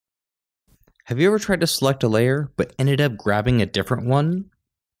Have you ever tried to select a layer, but ended up grabbing a different one?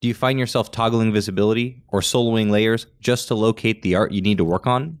 Do you find yourself toggling visibility or soloing layers just to locate the art you need to work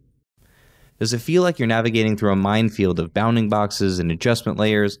on? Does it feel like you're navigating through a minefield of bounding boxes and adjustment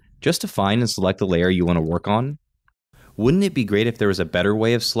layers just to find and select the layer you want to work on? Wouldn't it be great if there was a better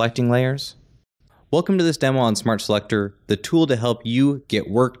way of selecting layers? Welcome to this demo on Smart Selector, the tool to help you get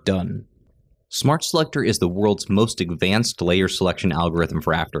work done. Smart Selector is the world's most advanced layer selection algorithm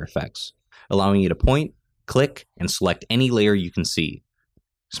for After Effects, allowing you to point, click, and select any layer you can see.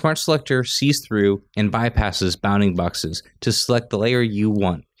 Smart Selector sees through and bypasses bounding boxes to select the layer you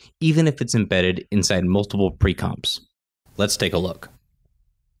want, even if it's embedded inside multiple precomps. Let's take a look.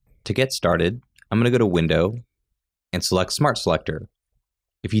 To get started, I'm going to go to Window and select Smart Selector.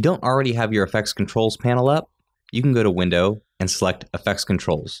 If you don't already have your Effects Controls panel up, you can go to Window and select Effects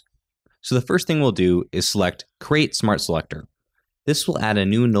Controls. So the first thing we'll do is select Create Smart Selector. This will add a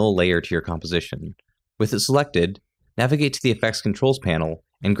new null layer to your composition. With it selected, navigate to the Effects Controls panel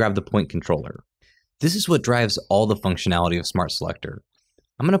and grab the point controller. This is what drives all the functionality of Smart Selector.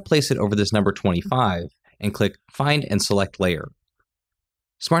 I'm going to place it over this number 25 and click Find and Select Layer.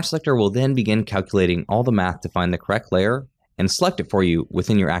 Smart Selector will then begin calculating all the math to find the correct layer and select it for you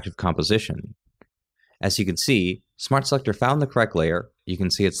within your active composition. As you can see, Smart Selector found the correct layer. You can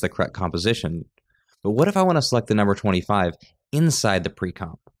see it's the correct composition. But what if I want to select the number 25 inside the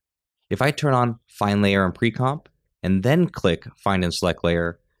precomp? If I turn on Find Layer and Precomp, and then click Find and Select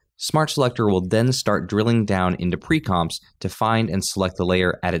Layer, Smart Selector will then start drilling down into precomps to find and select the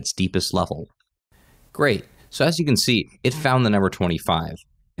layer at its deepest level. Great, so as you can see, it found the number 25.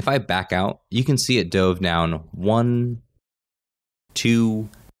 If I back out, you can see it dove down 1, 2,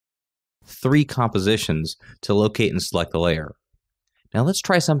 3 compositions to locate and select the layer. Now let's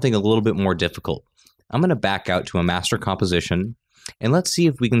try something a little bit more difficult. I'm going to back out to a master composition, and let's see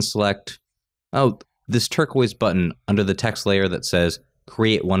if we can select, this turquoise button under the text layer that says,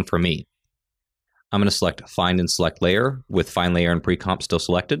 Create One for Me. I'm going to select Find and Select Layer with Find Layer and Precomp still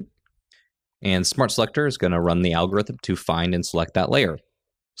selected. And Smart Selector is going to run the algorithm to find and select that layer.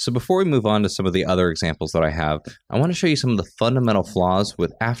 So before we move on to some of the other examples that I have, I want to show you some of the fundamental flaws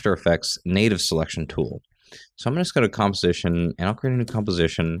with After Effects' native selection tool. So I'm going to just go to Composition, and I'll create a new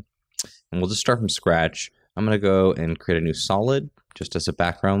composition, and we'll just start from scratch. I'm going to go and create a new solid, just as a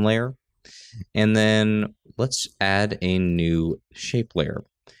background layer. And then let's add a new shape layer.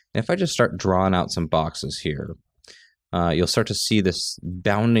 And if I just start drawing out some boxes here, you'll start to see this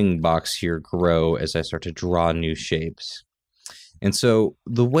bounding box here grow as I start to draw new shapes. And so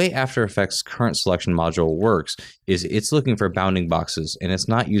the way After Effects' current selection module works is it's looking for bounding boxes, and it's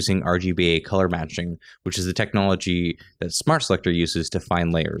not using RGBA color matching, which is the technology that Smart Selector uses to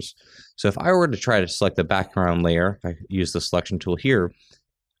find layers. So if I were to try to select the background layer, if I use the selection tool here,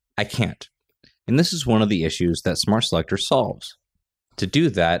 I can't. And this is one of the issues that Smart Selector solves. To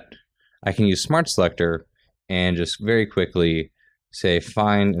do that, I can use Smart Selector and just very quickly say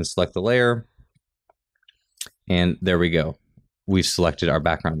Find and select the layer. And there we go. We've selected our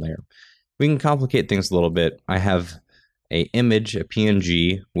background layer. We can complicate things a little bit. I have an image, a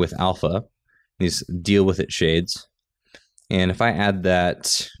PNG with alpha, these deal with it shades. And if I add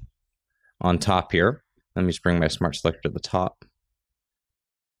that on top here, let me just bring my Smart Selector to the top.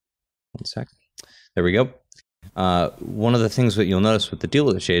 One sec. There we go. One of the things that you'll notice with the deal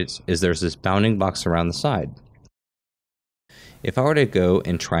with the shades is there's this bounding box around the side. If I were to go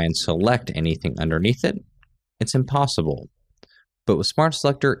and try and select anything underneath it, it's impossible. But with Smart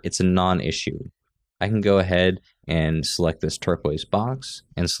Selector, it's a non-issue. I can go ahead and select this turquoise box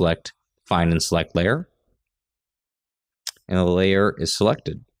and select Find and Select Layer. And the layer is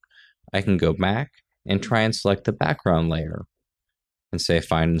selected. I can go back and try and select the background layer and say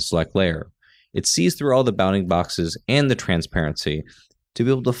Find and Select Layer. It sees through all the bounding boxes and the transparency to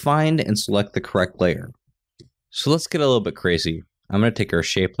be able to find and select the correct layer. So let's get a little bit crazy. I'm going to take our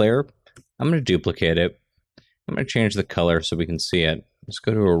shape layer. I'm going to duplicate it. I'm going to change the color so we can see it. Let's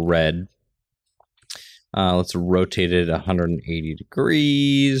go to a red. Let's rotate it 180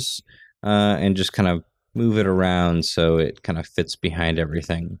 degrees and just kind of move it around so it kind of fits behind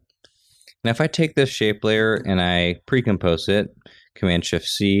everything. Now if I take this shape layer and I precompose it,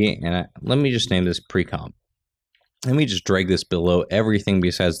 Command-Shift-C, and let me just name this Precomp. Let me just drag this below everything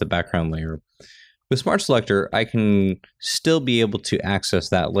besides the background layer. With Smart Selector, I can still be able to access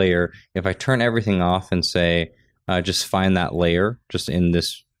that layer if I turn everything off and say, just find that layer just in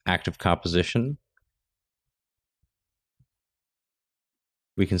this active composition.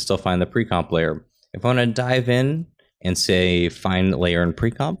 We can still find the Precomp layer. If I want to dive in and say, find layer in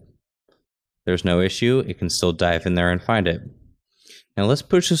Precomp, there's no issue. It can still dive in there and find it. Now let's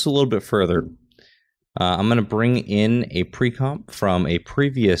push this a little bit further. I'm going to bring in a precomp from a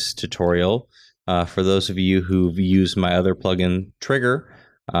previous tutorial. For those of you who've used my other plugin, Trigger,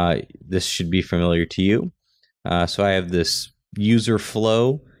 this should be familiar to you. So I have this user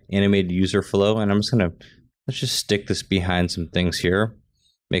flow, animated user flow, and I'm just going to, let's just stick this behind some things here,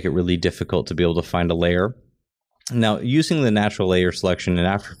 make it really difficult to be able to find a layer. Now, using the natural layer selection in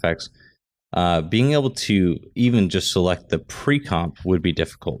After Effects, being able to even just select the precomp would be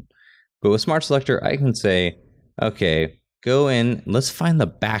difficult. But with Smart Selector, I can say, okay, go in, let's find the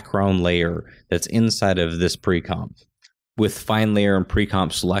background layer that's inside of this precomp. With Find Layer and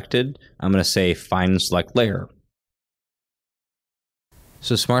Precomp selected, I'm going to say Find and Select Layer.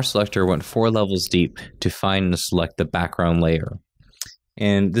 So Smart Selector went 4 levels deep to find and select the background layer.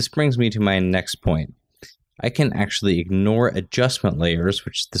 And this brings me to my next point. I can actually ignore adjustment layers,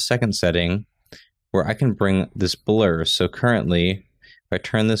 which is the second setting, where I can bring this blur. So currently, if I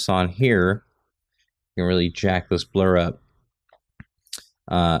turn this on here, I can really jack this blur up.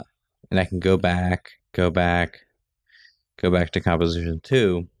 And I can go back to composition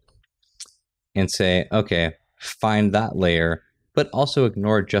 2, and say, okay, find that layer, but also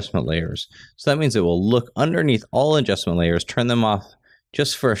ignore adjustment layers. So that means it will look underneath all adjustment layers, turn them off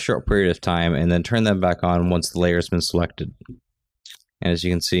just for a short period of time, and then turn them back on once the layer has been selected. And as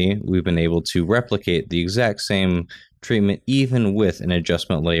you can see, we've been able to replicate the exact same treatment even with an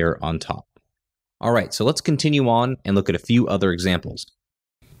adjustment layer on top. All right, so let's continue on and look at a few other examples.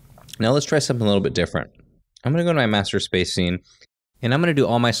 Now let's try something a little bit different. I'm going to go to my master space scene, and I'm going to do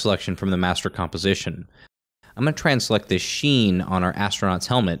all my selection from the master composition. I'm going to try and select this sheen on our astronaut's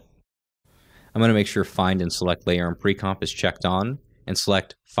helmet. I'm going to make sure Find and Select Layer and Precomp is checked on, and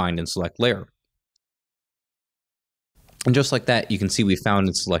select Find and Select Layer. And just like that, you can see we found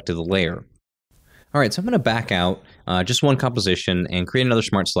and selected the layer. All right, so I'm going to back out just one composition and create another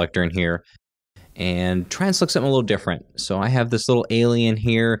Smart Selector in here and try and select something a little different. So I have this little alien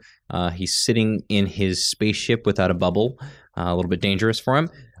here. He's sitting in his spaceship without a bubble, a little bit dangerous for him.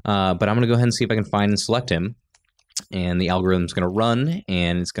 But I'm going to go ahead and see if I can find and select him. And the algorithm's going to run,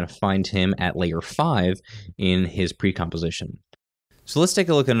 and it's going to find him at layer 5 in his pre-composition. So let's take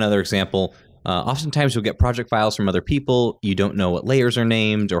a look at another example. Oftentimes you'll get project files from other people. You don't know what layers are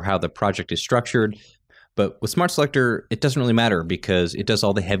named or how the project is structured. But with Smart Selector, it doesn't really matter because it does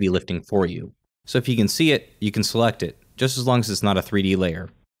all the heavy lifting for you. So if you can see it, you can select it, just as long as it's not a 3D layer.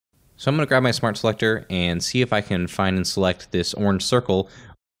 So I'm going to grab my Smart Selector and see if I can find and select this orange circle.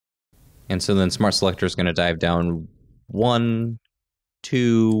 And so then Smart Selector is going to dive down 1,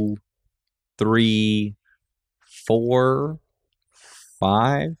 2, 3, 4,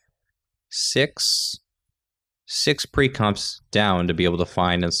 5, 6 precomps down to be able to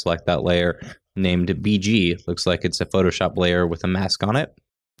find and select that layer named BG. Looks like it's a Photoshop layer with a mask on it.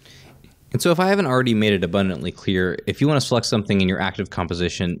 And so if I haven't already made it abundantly clear, if you want to select something in your active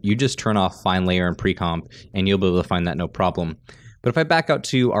composition, you just turn off Find Layer and Precomp, and you'll be able to find that no problem. But if I back out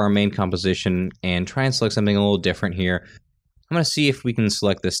to our main composition and try and select something a little different here, I'm going to see if we can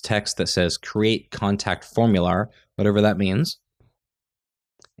select this text that says Create Contact Formular, whatever that means,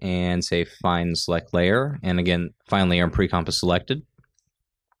 and say Find Select Layer. And again, Find Layer and Precomp is selected.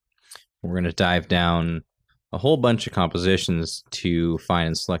 We're going to dive down a whole bunch of compositions to find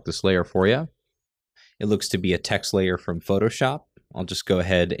and select this layer for you. It looks to be a text layer from Photoshop. I'll just go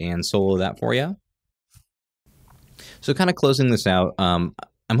ahead and solo that for you. So kind of closing this out, I'm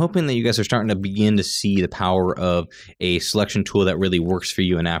hoping that you guys are starting to begin to see the power of a selection tool that really works for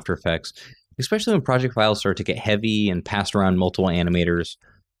you in After Effects, especially when project files start to get heavy and passed around multiple animators.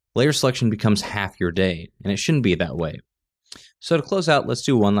 Layer selection becomes half your day, and it shouldn't be that way. So to close out, let's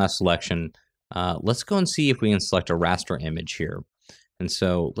do one last selection. Let's go and see if we can select a raster image here. And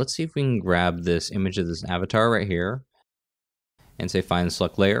so let's see if we can grab this image of this avatar right here and say Find and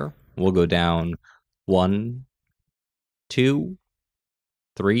Select Layer. We'll go down 1, 2,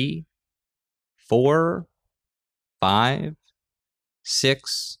 3, 4, 5,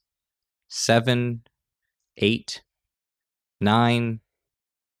 6, 7, 8, 9,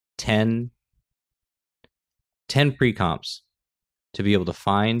 10 precomps to be able to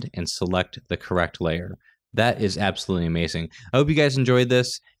find and select the correct layer. That is absolutely amazing. I hope you guys enjoyed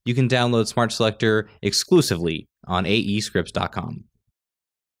this. You can download Smart Selector exclusively on aescripts.com.